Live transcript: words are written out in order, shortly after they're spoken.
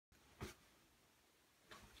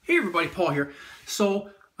Hey everybody, Paul here. So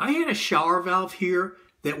I had a shower valve here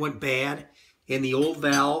that went bad and the old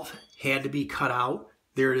valve had to be cut out.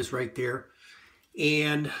 There it is right there.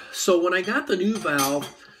 And so when I got the new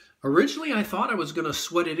valve, originally I thought I was going to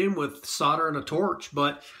sweat it in with solder and a torch,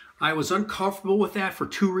 but I was uncomfortable with that for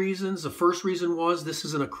two reasons. The first reason was this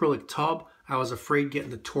is an acrylic tub. I was afraid getting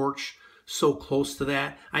the torch so close to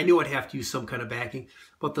that. I knew I'd have to use some kind of backing.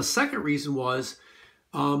 But the second reason was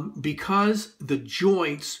because the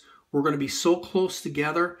joints were going to be so close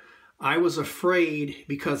together, I was afraid,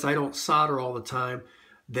 because I don't solder all the time,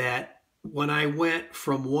 that when I went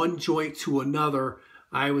from one joint to another,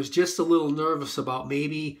 I was just a little nervous about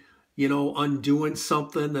maybe, undoing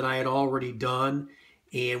something that I had already done.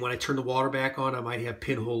 And when I turn the water back on, I might have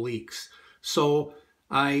pinhole leaks. So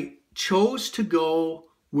I chose to go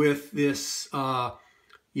with this,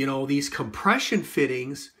 these compression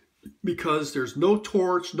fittings, because there's no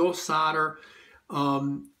torch, no solder.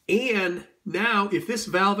 And now if this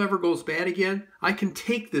valve ever goes bad again, I can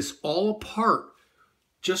take this all apart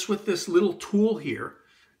just with this little tool here.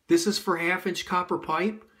 This is for 1/2-inch copper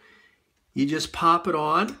pipe. You just pop it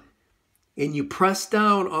on and you press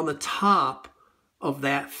down on the top of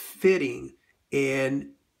that fitting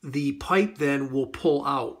and the pipe then will pull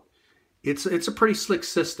out. It's a pretty slick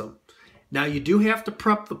system. Now you do have to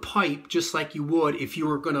prep the pipe just like you would if you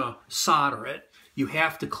were going to solder it. You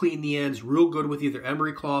have to clean the ends real good with either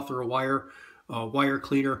emery cloth or a wire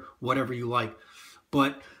cleaner, whatever you like.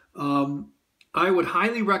 But I would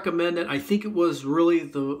highly recommend it. I think it was really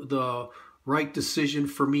the right decision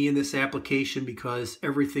for me in this application because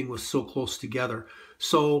everything was so close together.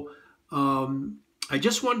 So I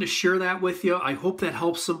just wanted to share that with you. I hope that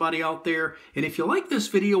helps somebody out there. And if you like this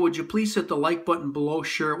video, would you please hit the like button below,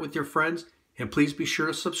 share it with your friends, and please be sure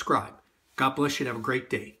to subscribe. God bless you and have a great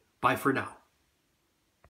day. Bye for now.